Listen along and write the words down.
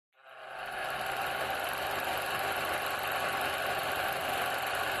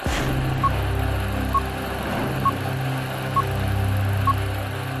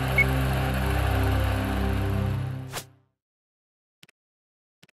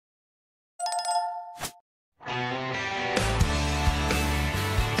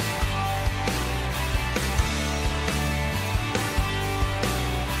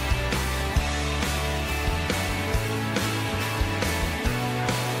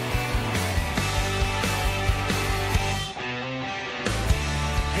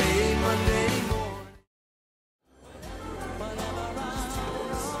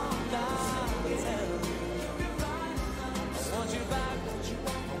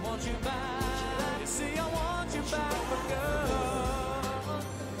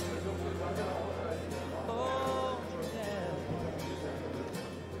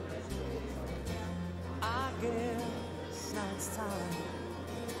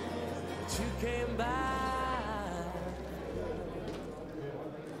you came back.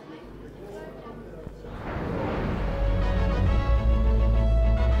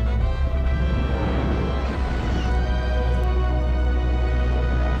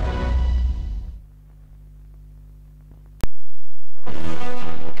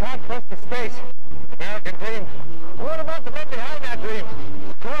 Can't trust the space. American dream. What about the men behind that dream?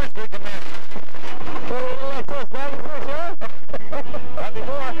 Of course we can man. Not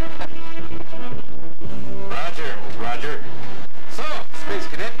anymore. Roger. So, Space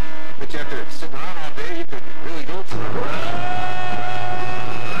Cadet, but you after sitting around all day, you could really go for it.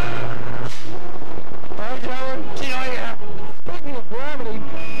 Oh, Yellin, yeah. Speaking of gravity,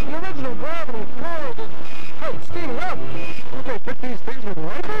 the original gravity called it. Oh, speed up. You may pick these things with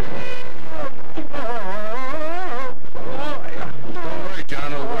wipers? Don't worry,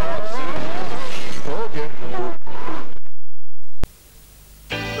 John, it'll wear out soon. Okay.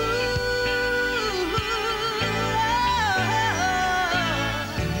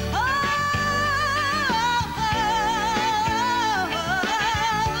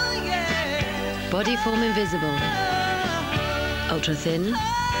 Body form invisible. Ultra thin.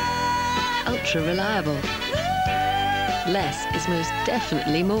 Ultra reliable. Less is most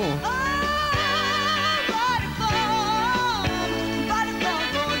definitely more.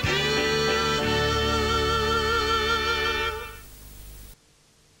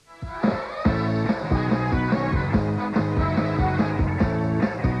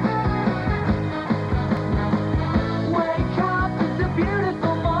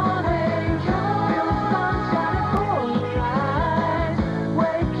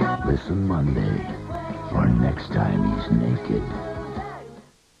 Listen Monday, or next time he's naked.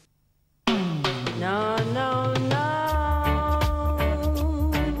 No, no, no.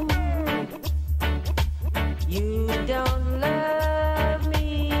 You don't love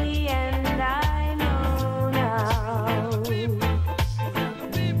me, and I know now.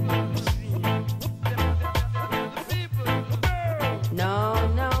 No,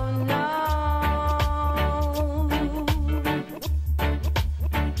 no, no.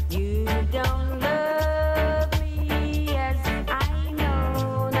 You don't love me as I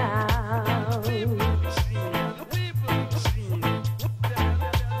know now.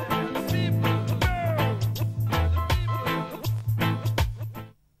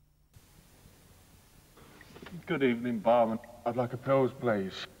 Good evening, barman. I'd like a pills,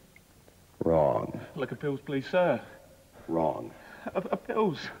 please. Wrong. I'd like a pills, please, sir. Wrong. A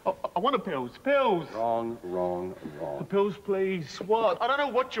pills. I want a pills. Pills. Wrong. A pills, please. What? I don't know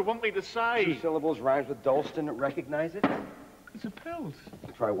what you want me to say. 2 syllables rhymes with Dalston. Recognize it? It's a pills.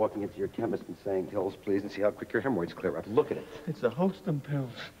 Try walking into your chemist and saying pills, please, and see how quick your hemorrhoids clear up. Look at it. It's the Holston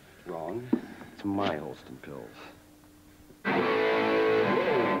pills. Wrong. It's my Holston pills.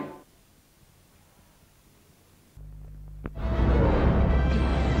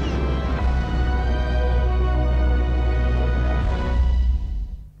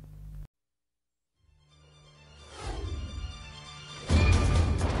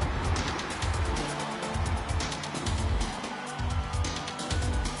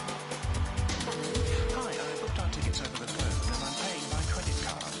 Hi, I booked our tickets over the phone and I'm paying by credit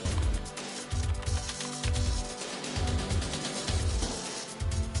card.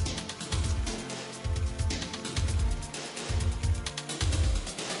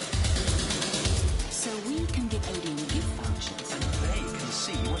 So we can get Odeon gift vouchers. And they can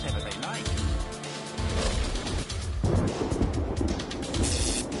see whatever they like.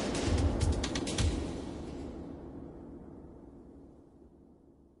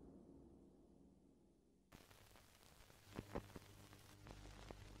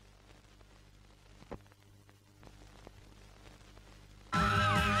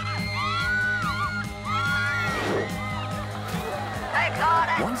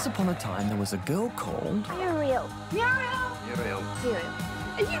 Once upon a time, there was a girl called... Muriel. Muriel.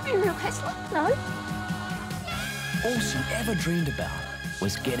 Are you Muriel Hessler? No. All she ever dreamed about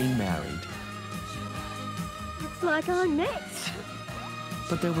was getting married. Looks like I'm next.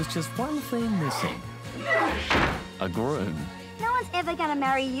 But there was just one thing missing. A groom. No one's ever gonna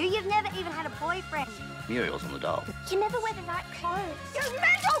marry you. You've never even had a boyfriend. Muriel's on the doll. You never wear the right clothes. You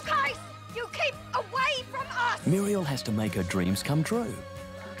mental case! You keep away from us! Muriel has to make her dreams come true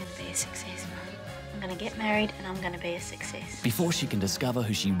I'm going to be a success, Mum. I'm going to get married and I'm going to be a success. before she can discover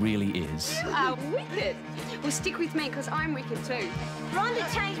who she really is. You are wicked. Well, stick with me because I'm wicked too.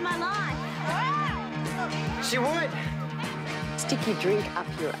 Rhonda changed my life. She would. Stick your drink up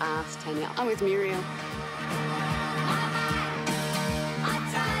your ass, Tanya. I'm with Muriel.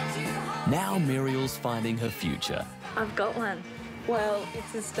 Now Muriel's finding her future. I've got one. Well,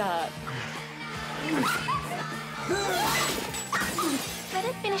 it's a start. Let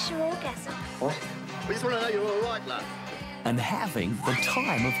her finish her orgasm. What? We just want to know you're all right, love. And having the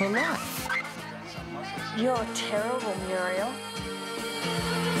time of her life. You're terrible, Muriel.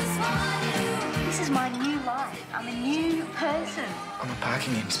 This is my new life. I'm a new person. I'm a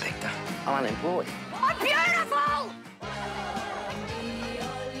parking inspector. I'm unemployed. I'm beautiful!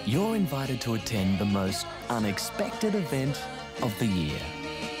 You're invited to attend the most unexpected event of the year.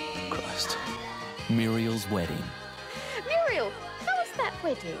 Christ. Muriel's wedding. Muriel, how was that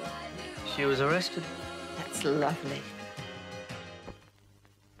wedding? She was arrested. That's lovely.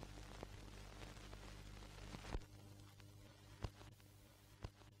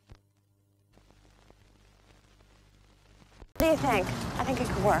 What do you think? I think it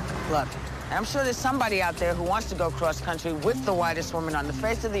could work. Look, I'm sure there's somebody out there who wants to go cross-country with the whitest woman on the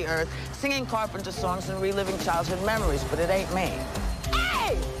face of the earth, singing Carpenter songs and reliving childhood memories, but it ain't me.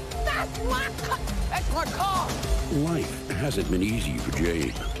 Hey! That's my car! Life hasn't been easy for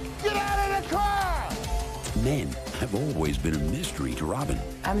Jane. Get out of the car! Men have always been a mystery to Robin.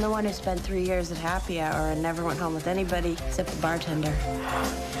 I'm the one who spent 3 years at happy hour and never went home with anybody except the bartender.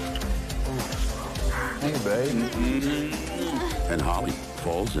 Hey, babe. And Holly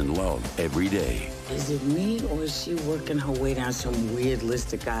falls in love every day. Is it me, or is she working her way down some weird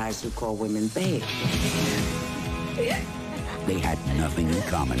list of guys who call women babe? They had nothing in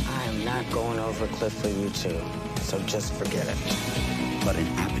common. I am not going over a cliff for you two, so just forget it. But an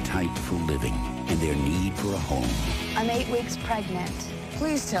appetite for living and their need for a home. I'm 8 weeks pregnant.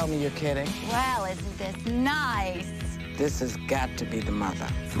 Please tell me you're kidding. Well, isn't this nice? This has got to be the mother.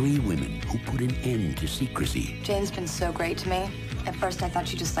 3 women who put an end to secrecy. Jane's been so great to me. At first, I thought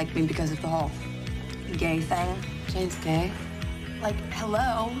she just liked me because of the whole gay thing. Jane's gay? Like,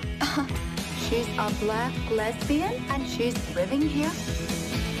 hello? She's a black lesbian and she's living here?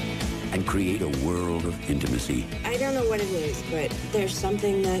 And create a world of intimacy. I don't know what it is, but there's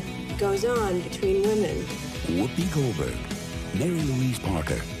something that goes on between women. Whoopi Goldberg, Mary Louise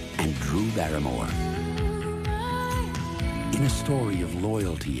Parker, and Drew Barrymore. In a story of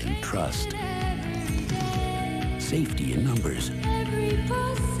loyalty and trust. Safety in numbers.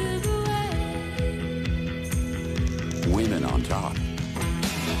 Women on top.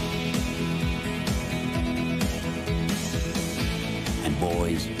 And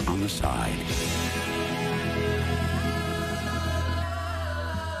boys on the side.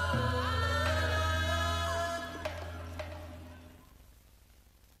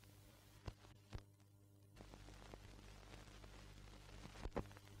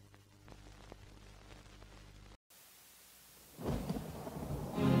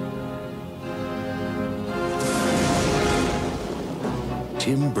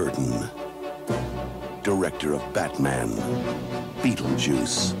 Tim Burton, director of Batman,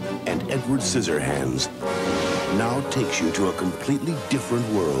 Beetlejuice, and Edward Scissorhands, now takes you to a completely different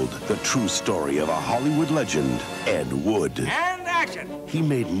world. The true story of a Hollywood legend, Ed Wood. And action! He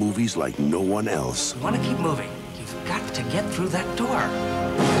made movies like no one else. You want to keep moving. You've got to get through that door.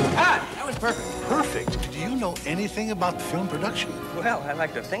 Ah, that was perfect. Perfect? Do you know anything about film production? Well, I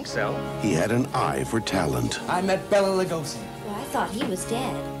like to think so. He had an eye for talent. I met Bela Lugosi. Well, I thought he was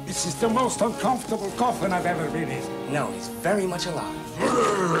dead. This is the most uncomfortable coffin I've ever been in. No, he's very much alive.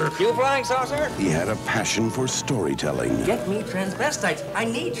 You flying saucer? He had a passion for storytelling. Get me transvestites. I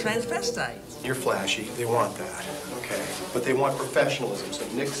need transvestites. You're flashy. They want that. Okay. But they want professionalism, so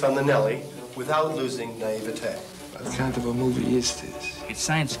nix on the Nelly without losing naivete. What kind of a movie is this? It's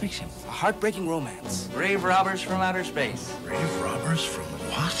science fiction. A heartbreaking romance. Brave robbers from outer space. Brave robbers from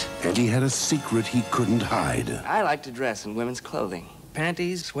what? And he had a secret he couldn't hide. I like to dress in women's clothing.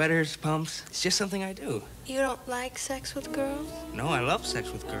 Panties, sweaters, pumps. It's just something I do. You don't like sex with girls? No, I love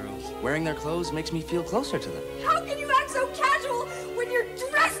sex with girls. Wearing their clothes makes me feel closer to them. How can you act so casual when you're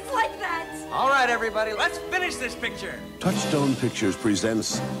dressed like that? All right, everybody, let's finish this picture. Touchstone Pictures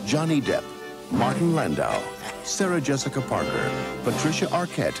presents Johnny Depp, Martin Landau, Sarah Jessica Parker, Patricia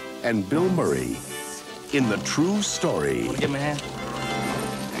Arquette, and Bill Murray in the true story. Give him a hand.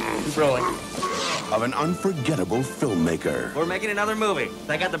 Keep rolling. Of an unforgettable filmmaker. We're making another movie.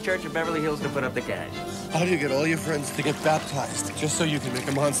 I got the Church of Beverly Hills to put up the cash. How do you get all your friends to get baptized just so you can make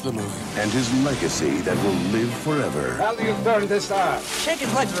a monster movie? And his legacy that will live forever. How do you turn this on? Shake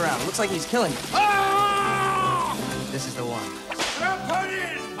his legs around. Looks like he's killing me. Ah! This is the one. Strap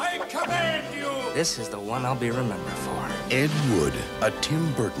in! I command you! This is the one I'll be remembered for. Ed Wood, a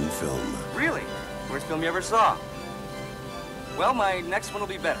Tim Burton film. Really? Worst film you ever saw? Well, my next one will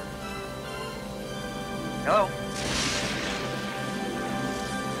be better. Hello?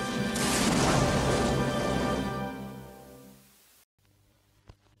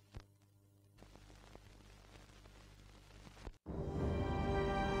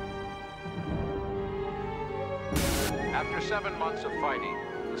 After 7 months of fighting,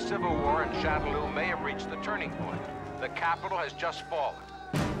 the civil war in Shadaloo may have reached the turning point. The capital has just fallen.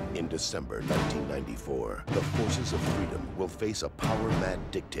 In December 1994, the forces of freedom will face a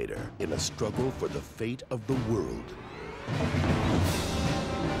power-mad dictator in a struggle for the fate of the world.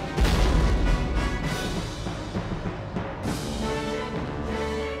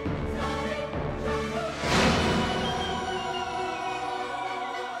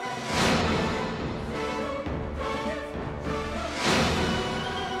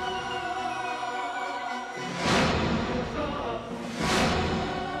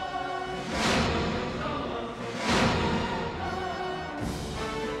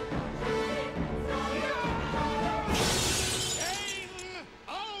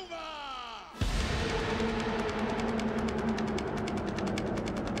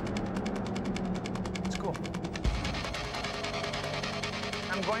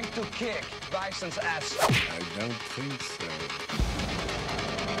 I'm going to kick Bison's ass. I don't think so.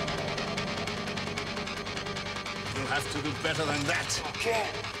 You'll have to do better than that. Okay.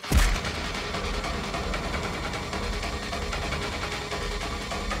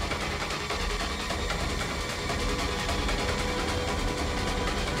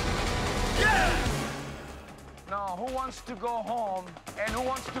 Yeah! Now, who wants to go home and who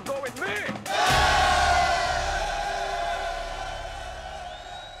wants to go with me?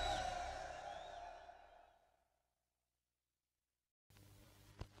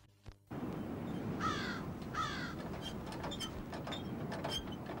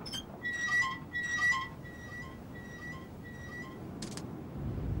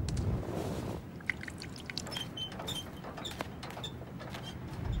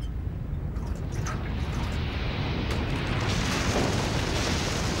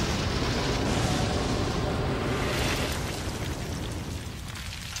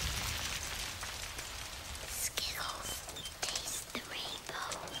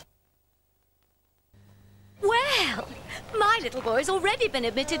 My little boy's already been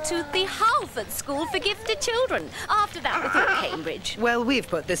admitted to the Halford School for Gifted Children. After that, we thought Cambridge. Well, we've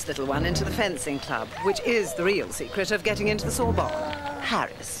put this little one into the fencing club, which is the real secret of getting into the Sorbonne.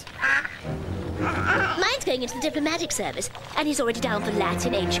 Harris. Mine's going into the diplomatic service, and he's already down for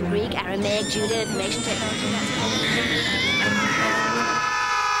Latin, ancient Greek, Aramaic, Judah, information technology,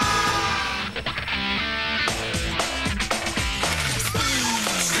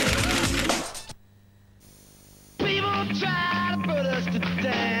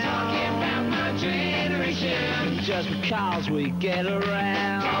 just because we get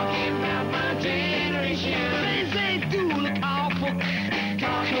around. Talking about my generation. Things they do look awful.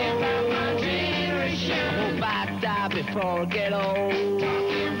 Talking about my generation. I hope I die before I get old.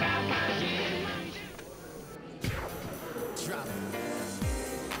 Talking about my generation. Drop it.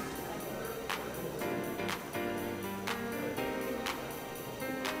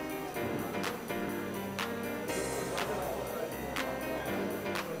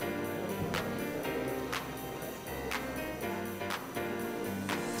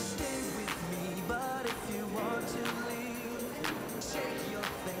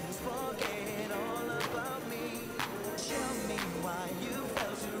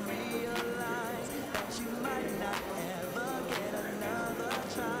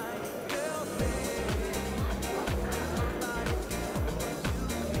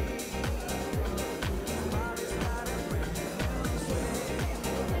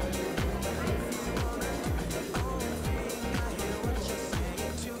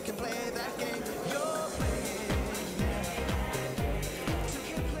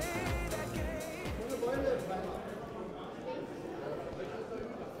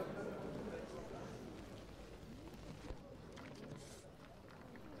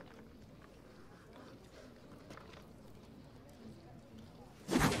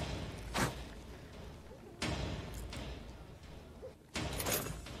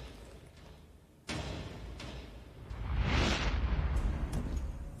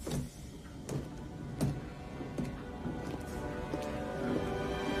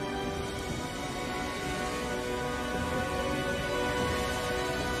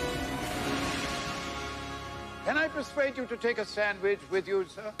 Can I persuade you to take a sandwich with you,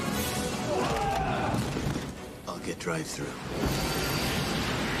 sir? I'll get drive-through.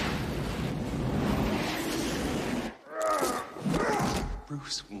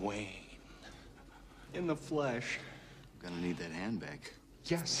 Bruce Wayne. In the flesh. Gonna need that hand back.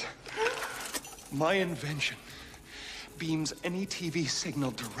 Yes. My invention beams any TV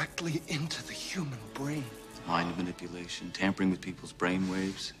signal directly into the human brain. Mind manipulation, tampering with people's brain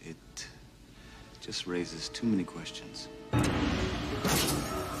waves. It just raises too many questions.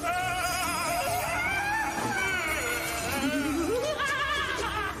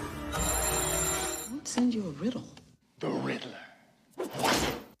 send you a riddle. The Riddler.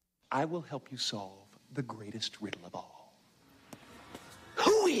 I will help you solve the greatest riddle of all.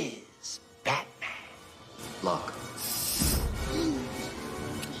 Who is Batman? Lock.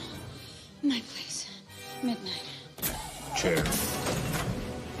 My place. Midnight. Chair.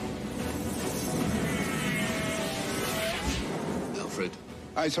 Alfred,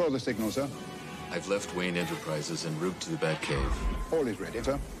 I saw the signal, sir. I've left Wayne Enterprises en route to the Batcave. All is ready,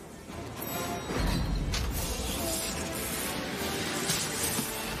 sir.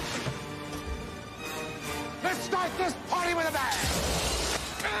 Let's start this party with a bang!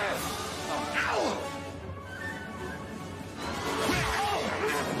 Ow!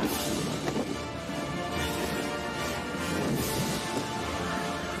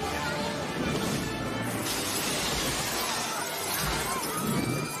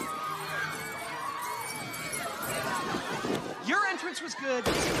 Your entrance was good.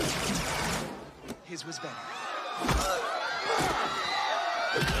 His was better.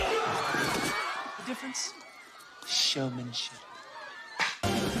 The difference? Showmanship.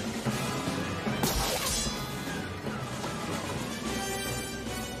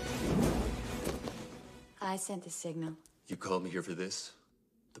 I sent the signal. You called me here for this?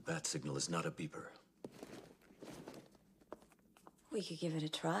 The bat signal is not a beeper. We could give it a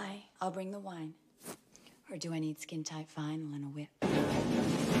try. I'll bring the wine. Or do I need skin-tight vinyl and a whip?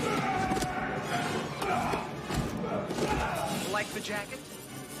 Like the jacket?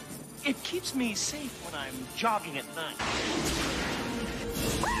 It keeps me safe when I'm jogging at night.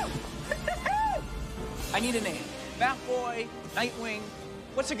 I need a name. Batboy, Nightwing.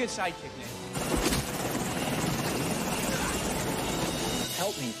 What's a good sidekick name?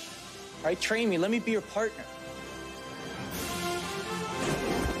 Help me. All right, train me. Let me be your partner.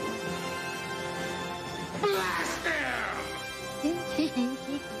 Blast him!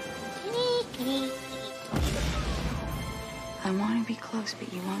 I want to be close,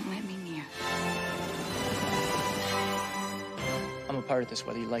 but you won't let me near. I'm a part of this,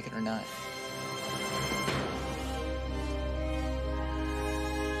 whether you like it or not.